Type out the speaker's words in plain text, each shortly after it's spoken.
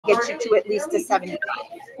get you to at least a 75.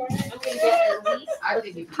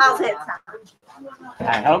 How's that sound?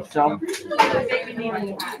 I hope so.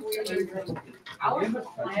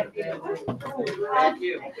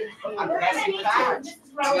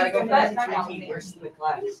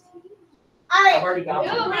 All right.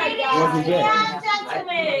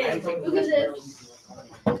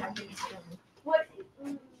 Wasn't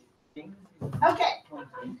good. Okay.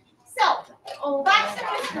 So, box and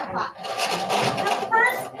whisker plot. The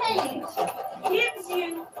first page gives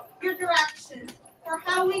you your directions for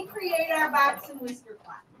how we create our box and whisker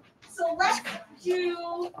plot. So let's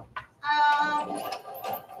do,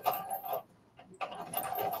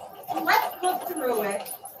 let's look through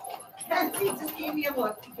it. Betsy just gave me a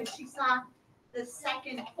look because she saw the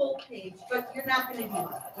second full page, but you're not going to do it.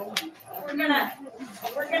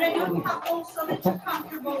 We're gonna do a couple so that you're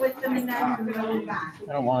comfortable with them, and then we're gonna move on.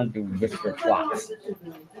 I don't want to do whisker plots.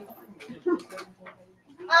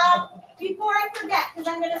 Before I forget, because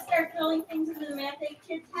I'm gonna start throwing things into the Math 8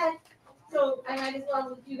 kids' head, so I might as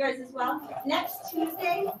well with you guys as well. Next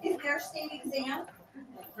Tuesday is their state exam.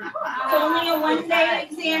 It's only a one-day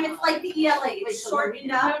exam. It's like the ELA. It's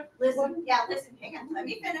shortened up. Listen, hang on. Let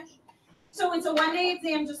me finish. So it's a one-day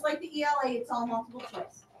exam, just like the ELA. It's all multiple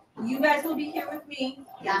choice. You guys will be here with me.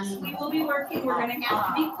 Yes, we will be working. We're going to have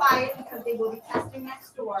to be quiet because they will be testing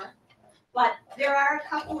next door. But there are a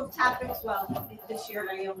couple of topics. Well, this year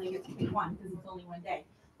I only get to pick one because it's only one day.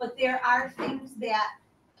 But there are things that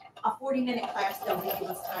a 40-minute class doesn't give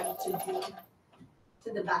us time to do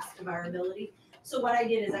to the best of our ability. So what I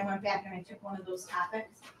did is I went back and I took one of those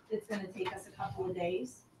topics that's going to take us a couple of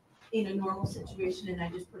days in a normal situation, and I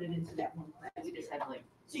just put it into that one class. We just had like.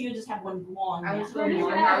 So you just have one long. I was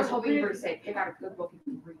hoping you were to say pick out a good book you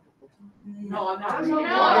can read. No, I'm not.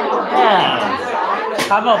 Yeah.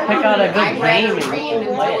 How about pick out a good game and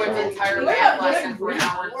play an it? entire math lesson for an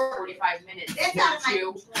hour and 45 minutes. That's not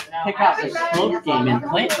my. Pick out the slope game and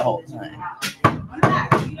play it the whole time. You don't have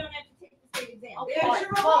to take the state exam. There's your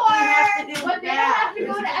reward. But they don't have to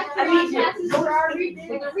go to extra classes for our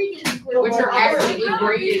regions. Which are actually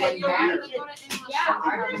graded and matter.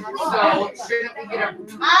 So shouldn't we get a?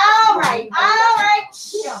 All right.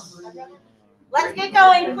 Let's get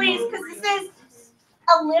going, please, because this is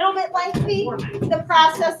a little bit lengthy, the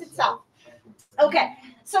process itself. Okay,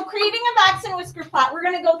 so creating a box and whisker plot, we're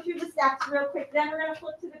going to go through the steps real quick. Then we're going to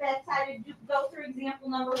flip to the back side and go through example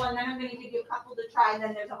number 1. Then I'm going to give you a couple to try, and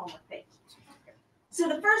then there's a homework page. So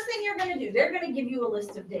the first thing you're going to do, they're going to give you a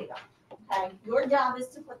list of data. Okay, your job is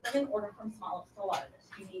to put them in order from smallest to largest.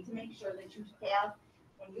 You need to make sure that you have,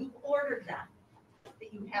 when you've ordered them,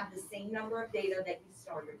 that you have the same number of data that you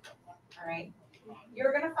started with. All right.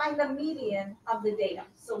 You're going to find the median of the data.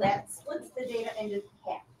 So that splits the data into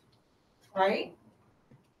half. Right?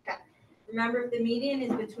 Okay. Remember, if the median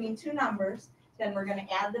is between two numbers, then we're going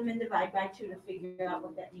to add them and divide by 2 to figure out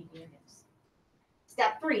what that median is.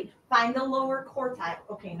 Step 3, find the lower quartile.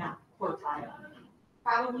 Okay, not quartile.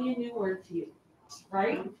 Probably a new word to you.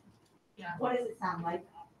 Right? Yeah. What does it sound like?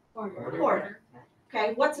 Quarter.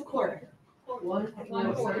 Okay, what's a quarter?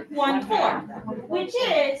 1/4. 1/4, which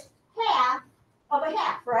is half of a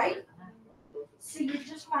half, right? So you're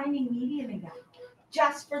just finding median again,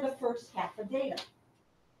 just for the first half of data.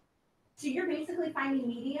 So you're basically finding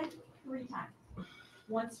median 3 times.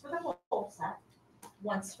 Once for the whole set,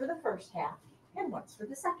 once for the first half, and once for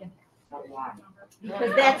the second half.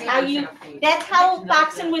 Because that's how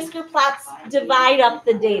box and whisker plots divide up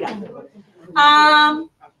the data. Now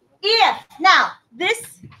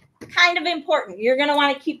this kind of important. You're going to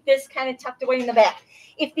want to keep this kind of tucked away in the back.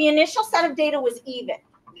 If the initial set of data was even,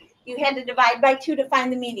 you had to divide by 2 to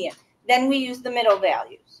find the median. Then we use the middle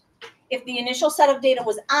values. If the initial set of data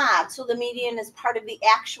was odd, so the median is part of the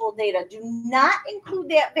actual data, do not include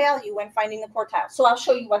that value when finding the quartile. So I'll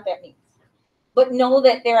show you what that means. But know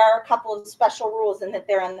that there are a couple of special rules and that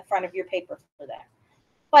they're on the front of your paper for that.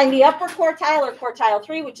 Find the upper quartile or quartile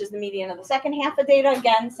 3, which is the median of the second half of data.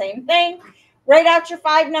 Again, same thing. Write out your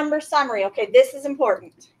 5-number summary. Okay, this is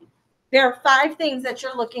important. There are 5 things that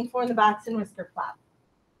you're looking for in the box and whisker plot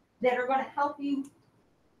that are going to help you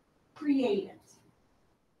create it.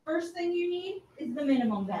 First thing you need is the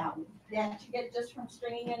minimum value that you get just from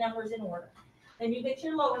stringing your numbers in order. Then you get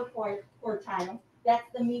your lower quartile. That's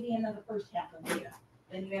the median of the first half of data.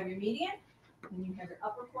 Then you have your median. Then you have your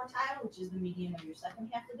upper quartile, which is the median of your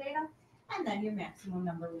second half of data. And then your maximum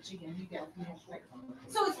number, which again, you get from your straight.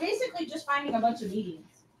 So it's basically just finding a bunch of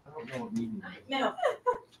medians. I don't know what median is. Middle.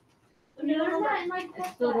 The middle number. I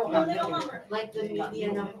still don't The have middle it. number. Like the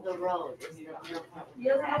median of the road is the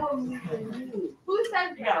Who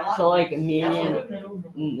said that? So like a median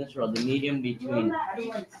in this road, the median between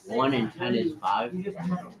 1 and 10 is 5.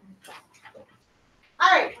 All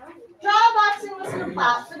right, draw a box and Whisker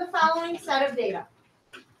plot for the following set of data.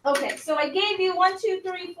 Okay, so I gave you 1, 2,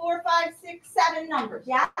 3, 4, 5, 6, 7 numbers,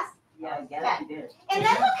 yes? Yeah, I guess you did. And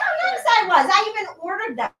then look how nice I was. I even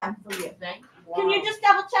ordered them for you. Can you just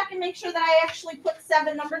double check and make sure that I actually put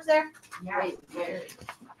 7 numbers there? Wait, where?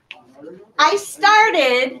 I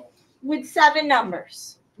started with 7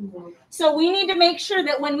 numbers. So we need to make sure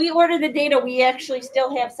that when we order the data, we actually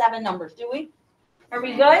still have 7 numbers, do we? Are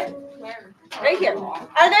we good? Right here.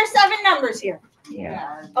 Are there 7 numbers here?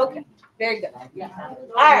 Yeah. Okay, very good.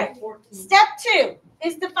 All right, step 2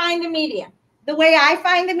 is to find the median. The way I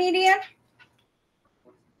find the median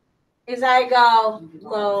is I go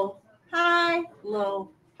low, high, low,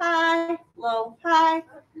 high, low, high.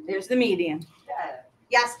 There's the median.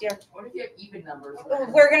 Yes, dear. What if you have even numbers?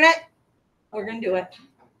 We're gonna do it.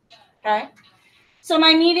 Okay. So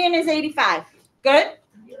my median is 85. Good?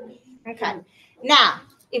 Okay. Now,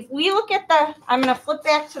 if we look at I'm gonna flip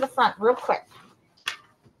back to the front real quick.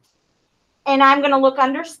 And I'm gonna look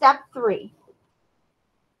under step 3.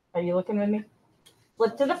 Are you looking with me?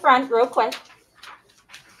 Flip to the front real quick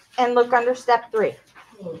and look under step 3.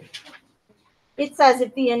 It says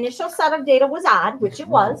if the initial set of data was odd, which it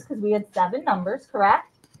was because we had 7 numbers,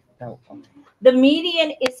 correct? The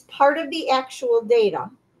median is part of the actual data.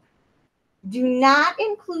 Do not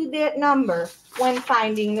include that number when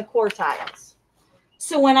finding the quartiles.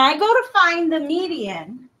 So when I go to find the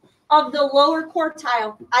median of the lower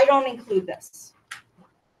quartile, I don't include this.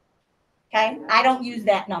 Okay? I don't use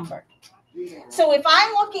that number. So if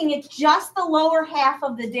I'm looking at just the lower half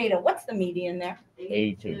of the data, what's the median there?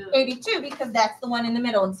 82. 82, because that's the one in the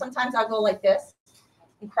middle. And sometimes I'll go like this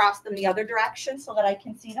and cross them the other direction so that I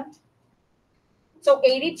can see them. So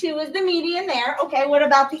 82 is the median there. Okay, what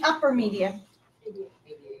about the upper median?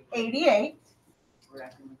 88.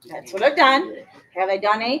 That's what I've done. Have I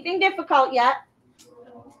done anything difficult yet?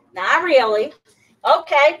 Not really.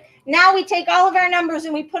 Okay, now we take all of our numbers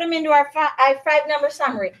and we put them into our 5-number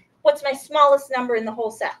summary. What's my smallest number in the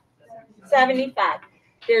whole set? 75.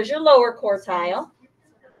 There's your lower quartile,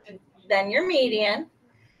 then your median,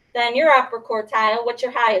 then your upper quartile. What's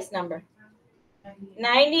your highest number?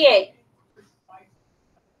 98.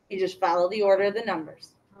 You just follow the order of the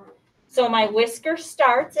numbers. So my Whisker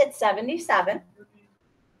starts at 77.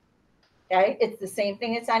 Okay, it's the same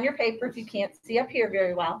thing that's on your paper if you can't see up here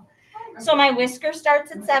very well. So my Whisker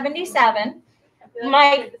starts at 77.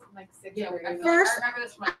 My first,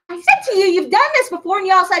 I said to you, you've done this before, and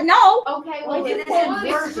you all said no. Okay, well, Wait, it's this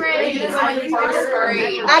is first first grade. This is like first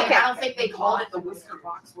grade. Okay. I don't think they called it the Whisker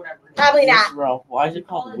box, whatever. Probably This not, row, why is it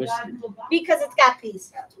called Whisker? because it's got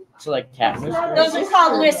these. So like cat whiskers? Those are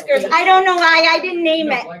called whiskers. I don't know why I didn't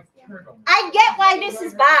name it. I get why this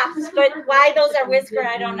is box, but why those are whisker,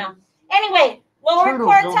 I don't know. Anyway, lower Turtles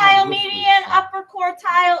don't have quartile, whiskers. median, upper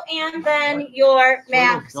quartile, and then your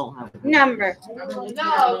max Don't have whiskers. number.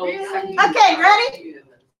 No, really? Okay, ready?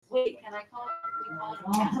 Wait, can I call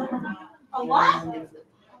it? A what?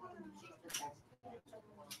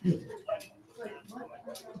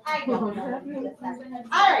 I don't know.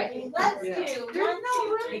 All right, let's do 1,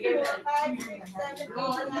 2, 3, 4, 5, 6, 7, 8,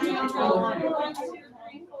 9, 1, 2,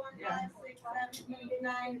 3, 4, 5, 6, 7, 8,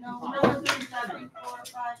 9, no, 1, 2, 3, 4,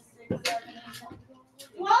 5, 6, 7, 8.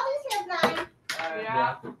 Do all these have 9?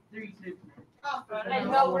 Yeah. Oh, And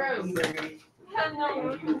no room.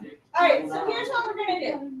 all right, so here's what we're gonna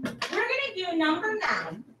do. We're gonna do number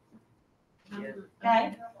 9.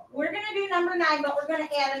 Okay, we're gonna do number 9, but we're gonna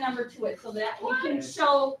add a number to it so that we can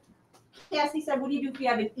show. Cassie said, "What do you do if you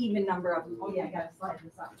have an even number of them?" Oh yeah, I gotta slide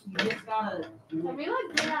this up. You just gotta. Have we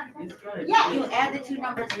like been on? Yeah, You add the 2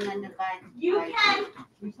 numbers and then divide. you by can.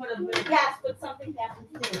 We put a big. Yes, but something happens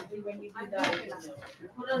typically when you do that. If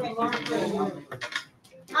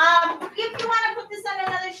you want to put this on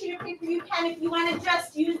another sheet of paper, you can. If you want to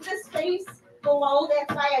just use the space below,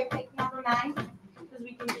 that's why I picked number 9, because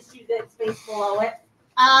we can just use that space below it.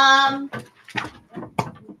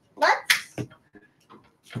 Let's.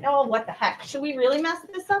 Oh, what the heck? Should we really mess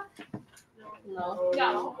this up? No.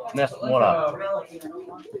 No. Mess what up?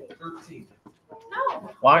 13. No.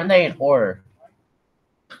 Why aren't they in order?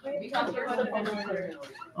 Because you're supposed to-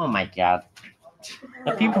 Oh my god.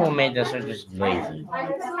 The people who made this are just lazy.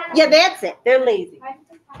 Yeah, that's it. They're lazy.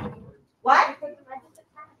 What?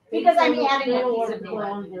 Because I'm adding a piece of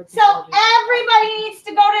data. So everybody needs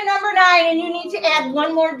to go to number 9, and you need to add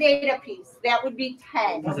one more data piece. That would be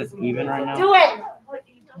 10. Because it's even right now? Do it.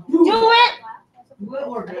 Do it.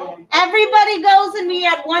 Everybody goes and we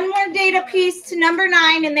add one more data piece to number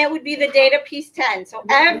 9, and that would be the data piece 10. So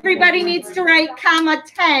everybody needs to write comma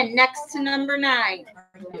 10 next to number 9.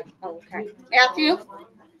 Okay. Matthew?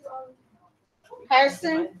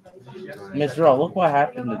 Carson? Miss Rowe, look what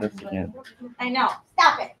happened to this again. I know.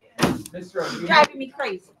 Stop it. Miss Rowe, You're driving me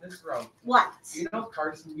crazy. Miss Rowe, What? you know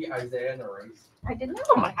Carson beat Isaiah in the race? I didn't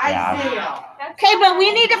know. Yeah. Okay, but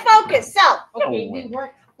we need to focus. So,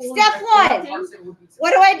 step 1.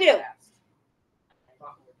 What do I do?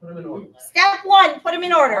 Put him in order. Step 1, put them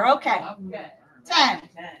in order. Okay. 10.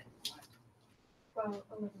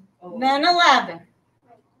 Then 11.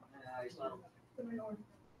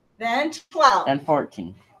 Then 12. And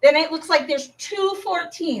 14. Then it looks like there's 2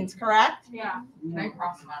 14s, correct? Yeah. Can I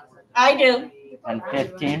cross them out? I do. And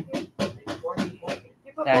 15.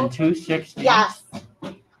 And 2 16. Yes.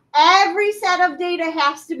 Every set of data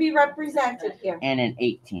has to be represented here. And an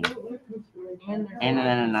 18. And then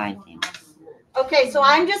a 19. Okay, so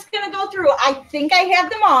I'm just going to go through. I think I have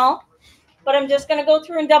them all, but I'm just going to go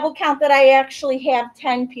through and double count that I actually have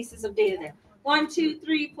 10 pieces of data there. 1, 2,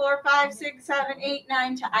 3, 4, 5, 6, 7, 8,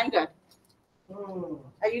 9, 10. I'm good.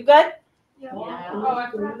 Are you good?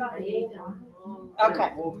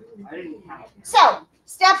 Okay. So,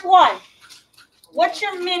 step 1. What's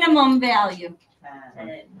your minimum value?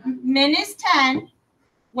 Min is 10.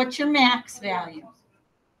 What's your max value?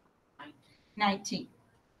 19.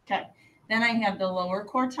 Okay. Then I have the lower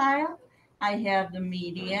quartile. I have the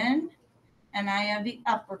median. And I have the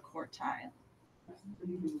upper quartile.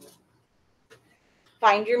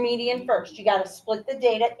 Find your median first. You got to split the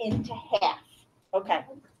data into half. Okay. Are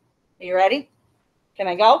you ready? Can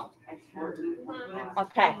I go?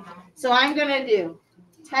 Okay. So I'm going to do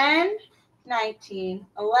 10, 19,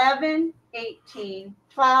 11, 18,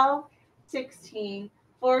 12, 16,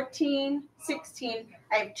 14, 16.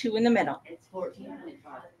 I have 2 in the middle. It's 14.5.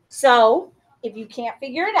 So if you can't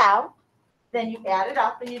figure it out, then you add it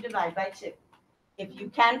up and you divide by 2. If you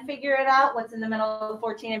can figure it out, what's in the middle of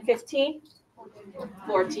 14 and 15?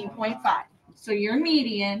 14.5. So your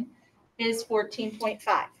median is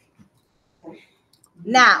 14.5.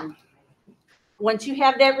 Now, once you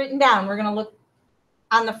have that written down, we're going to look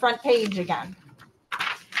on the front page again.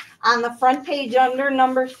 On the front page under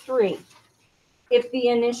number 3, if the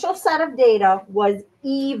initial set of data was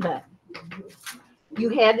even, you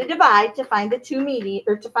had to divide to find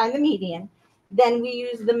the median. Then we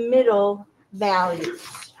use the middle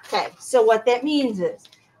values. Okay, so what that means is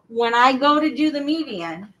when I go to do the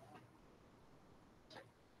median,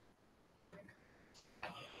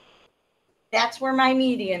 that's where my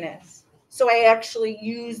median is. So I actually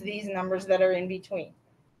use these numbers that are in between.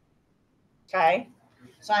 Okay,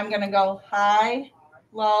 so I'm going to go high,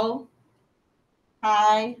 low,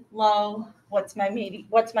 high, low. What's my median?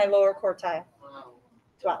 What's my lower quartile?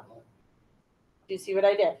 12. Do you see what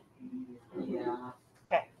I did? Yeah.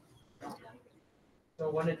 Okay. So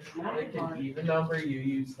when it's like an even number, you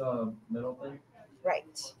use the middle thing?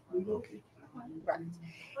 Right. Right.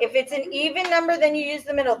 If it's an even number, then you use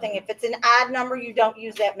the middle thing. If it's an odd number, you don't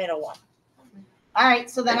use that middle one. All right,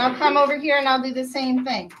 so then I'll come over here and I'll do the same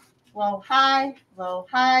thing. Low, high, low,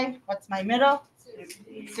 high. What's my middle?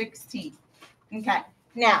 16. Okay.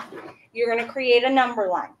 Now, you're going to create a number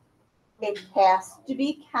line. It has to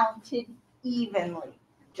be counted evenly,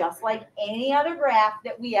 just like any other graph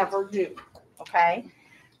that we ever do. Okay?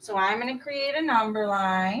 So I'm going to create a number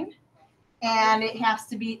line, and it has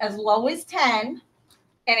to be as low as 10,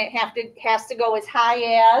 and it has to go as high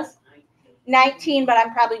as 19, but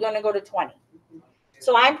I'm probably going to go to 20.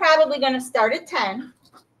 So I'm probably going to start at 10,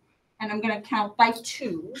 and I'm going to count by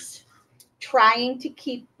 2s, trying to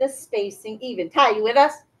keep the spacing even. Ty, you with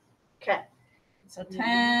us? Okay. So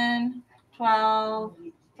 10, 12,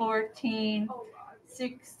 14,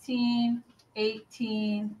 16,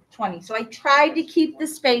 18, 20. So I tried to keep the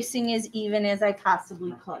spacing as even as I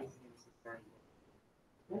possibly could.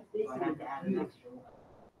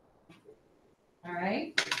 All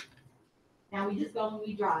right. Now we just go and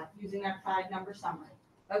we draw it using our 5-number summary.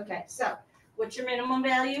 Okay, so what's your minimum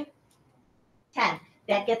value? 10.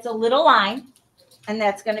 That gets a little line, and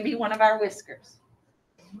that's going to be one of our whiskers.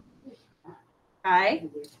 All right.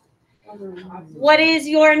 What is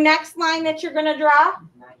your next line that you're going to draw?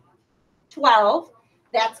 12.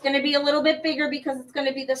 That's going to be a little bit bigger because it's going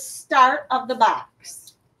to be the start of the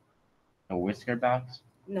box. A whisker box?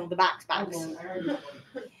 No, the box. The lines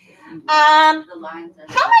How am are.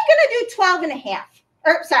 I going to do 12 and a half?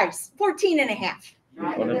 Or sorry, 14 and a half.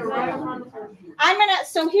 I'm going to,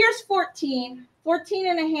 so here's 14, 14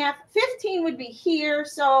 and a half, 15 would be here.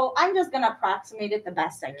 So I'm just going to approximate it the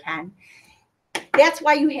best I can. That's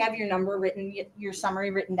why you have your number written, your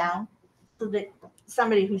summary written down, so that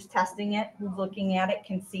somebody who's testing it, who's looking at it,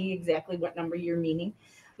 can see exactly what number you're meaning.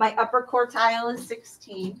 My upper quartile is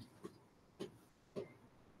 16.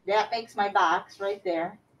 That makes my box right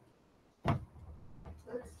there.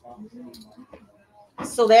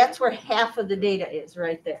 So that's where half of the data is,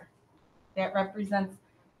 right there. That represents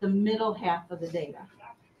the middle half of the data.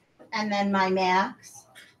 And then my max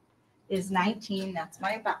is 19. That's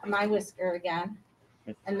my whisker again.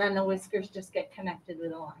 And then the whiskers just get connected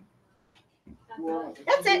with a line.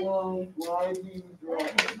 That's it.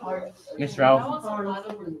 Miss Ralph,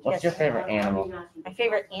 what's your favorite animal? My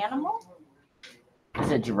favorite animal?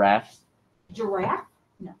 Is it giraffes? Giraffe?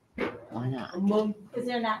 Why not? Because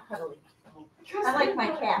they're not cuddly. I like my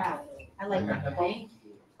cat. I like her.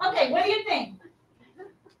 Okay, what do you think?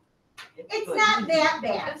 It's not that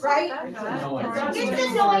bad, right? It's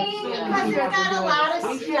annoying because there's not a lot of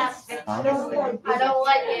steps. I don't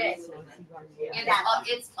like it.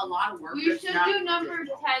 It's a lot of work. You should do number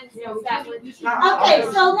 10 since that was. Okay,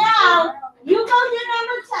 so now you go do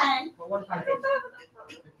number 10.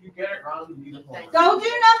 If you get it wrong, you Go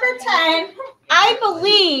do number 10. I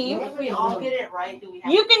believe If we all get it right, do we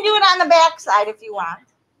have? you can do it on the back side if you want.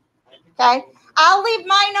 Okay, I'll leave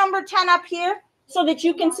my number 10 up here so that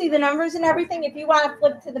you can see the numbers and everything. If you want to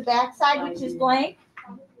flip to the back side, which is blank,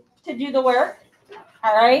 to do the work.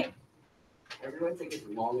 All right. Everyone take as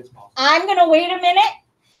long as possible. I'm going to wait a minute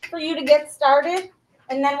for you to get started.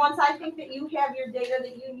 And then once I think that you have your data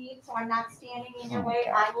that you need, so I'm not standing in your way,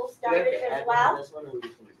 I will start it as well. So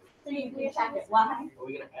you can check it. Why? Are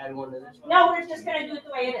we gonna add one to this one? No, we're just going to do it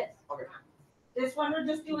the way it is. Okay. This one we're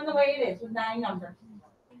just doing the way it is with 9 numbers.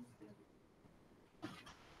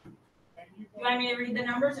 You want me to read the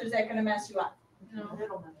numbers or is that going to mess you up? No.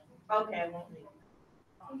 Okay, I won't read.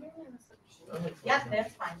 Yep,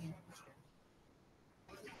 that's fine.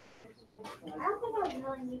 I don't think I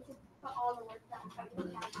really need to put all the work down.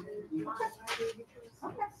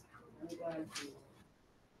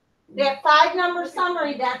 That 5 number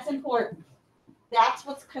summary, that's important. That's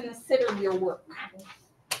what's considered your work.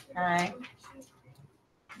 All right.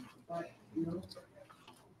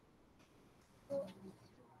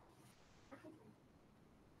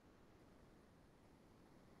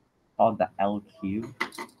 Called the LQ.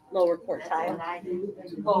 Lower quartile.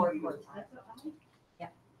 Lower quartile. Yeah.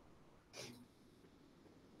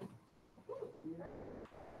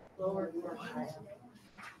 Lower quartile.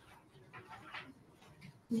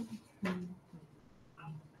 I'm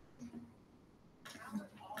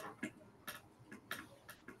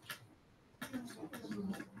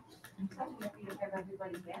telling you, you have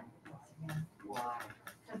everybody back. Why?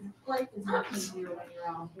 Life is much easier when you're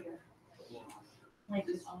all here. Life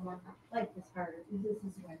is harder. This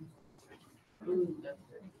is when.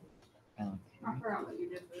 I forgot what you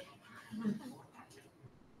did.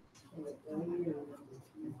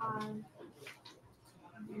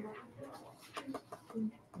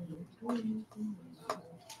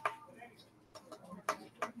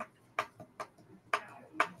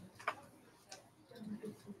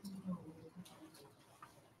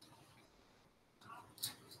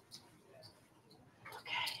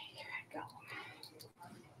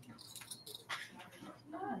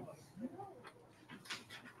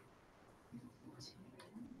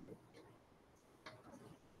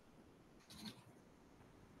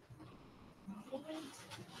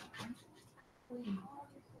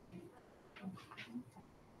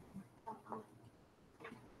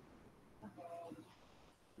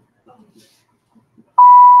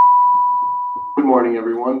 Good morning,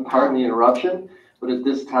 everyone. Pardon the interruption, but at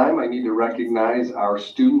this time, I need to recognize our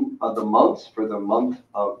student of the month for the month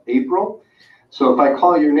of April. So if I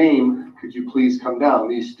call your name, could you please come down?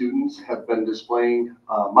 These students have been displaying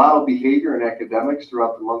model behavior in academics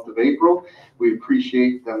throughout the month of April. We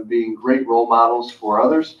appreciate them being great role models for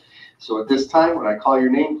others. So at this time, when I call your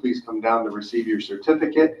name, please come down to receive your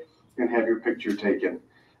certificate and have your picture taken.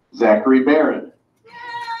 Zachary Barron,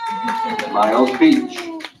 Miles Beach,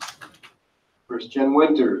 Christian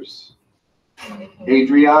Winters,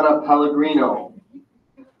 Adriana Pellegrino,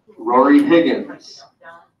 Rory Higgins,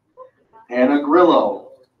 Anna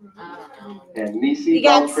Grillo, and Nisi You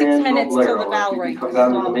got 6 Beltran minutes till the Roblero. bell If you rings. can come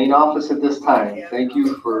down to the main office at this time. Thank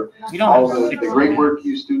you for You don't all have the 6 great minutes. work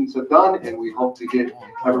you students have done, and we hope to get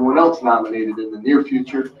everyone else nominated in the near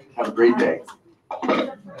future. Have a great day.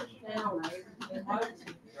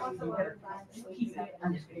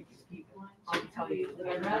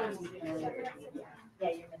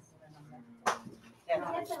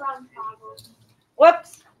 That's the wrong problem.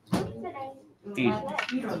 Whoops. Today. Dude.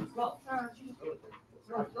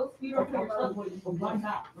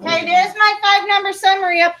 Okay, there's my 5-number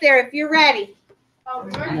summary up there if you're ready.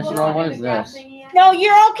 What is this? No,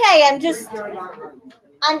 you're okay. I'm just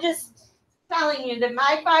telling you that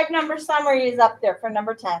my 5-number summary is up there for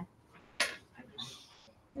number 10.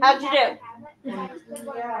 How'd you do?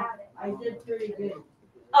 I did pretty good.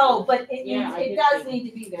 Oh, but it does need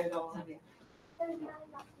to be there though.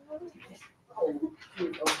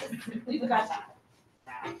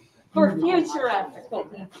 For future reference.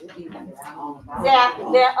 Zach,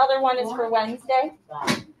 that other one is for Wednesday.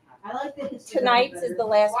 I like the history. Tonight's is the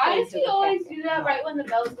last Why page does of he the always packet. do that right when the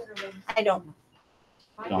bell's gonna ring? I don't know.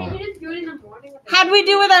 Why can't you just do it in the morning? How'd we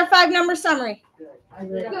do with our 5-number summary? I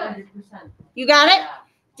did 100%. You got it?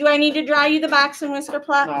 Do I need to draw you the box and whisker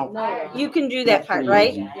plot? No. You can do that That's part, pretty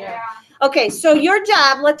right? easy. Yeah. Okay, so your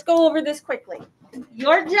job, let's go over this quickly.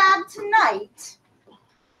 Your job tonight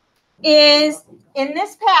is in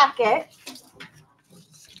this packet,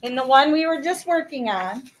 in the one we were just working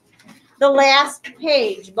on, the last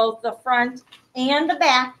page, both the front and the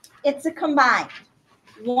back, it's a combined.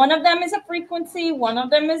 One of them is a frequency, one of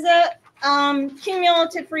them is a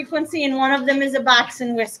cumulative frequency, and one of them is a box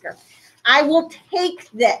and whisker. I will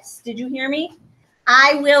take this. Did you hear me?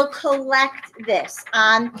 I will collect this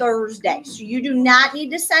on Thursday. So you do not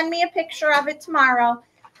need to send me a picture of it tomorrow.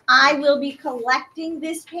 I will be collecting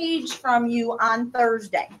this page from you on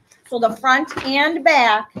Thursday. So the front and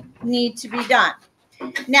back need to be done.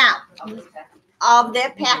 Now, of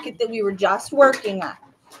that packet that we were just working on,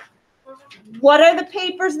 what are the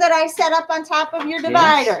papers that I set up on top of your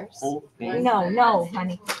dividers? Whole thing. No,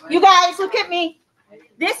 honey. You guys, look at me.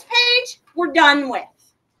 This page, we're done with.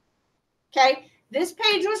 Okay? This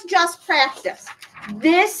page was just practice.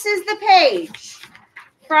 This is the page,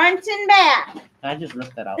 front and back, Can I just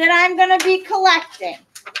rip that out? that I'm going to be collecting.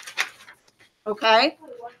 Okay?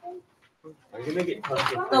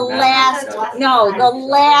 The last,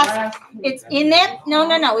 it's in that,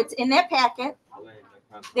 no, it's in that packet.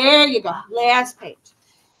 There you go, last page.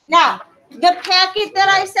 Now, the packet that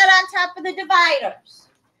I set on top of the dividers,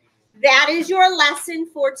 that is your lesson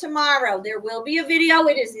for tomorrow. There will be a video.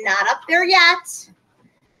 It is not up there yet.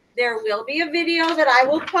 There will be a video that I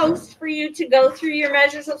will post for you to go through your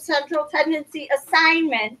measures of central tendency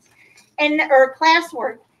assignment or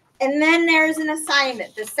classwork. And then there's an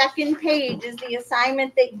assignment. The second page is the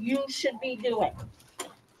assignment that you should be doing.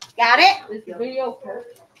 Got it? Is the video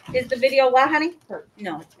perfect? Is the video what, honey?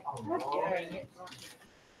 No.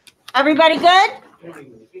 Everybody good?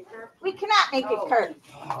 We cannot make it curve.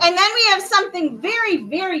 And then we have something very,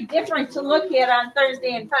 very different to look at on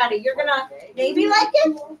Thursday and Friday. You're gonna maybe like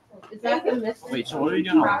it? Is that the mystery? Wait, so what are we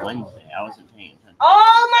doing on Wednesday? I wasn't paying attention.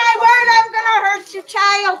 Oh my word, I'm gonna hurt you,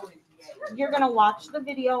 child. You're gonna watch the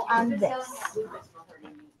video on this.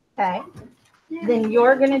 Okay? Then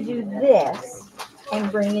you're gonna do this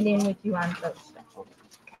and bring it in with you on Thursday.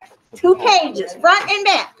 2 pages, front and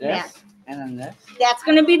back. This and then this. That's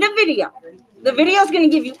going to be the video. The video is going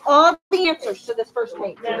to give you all the answers to this first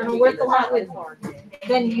page. You're going to work a lot with it.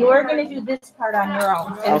 Then you're going to do this part on your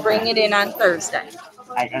own and bring it in on Thursday.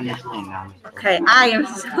 I understand now. Okay, I am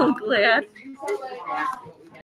so glad.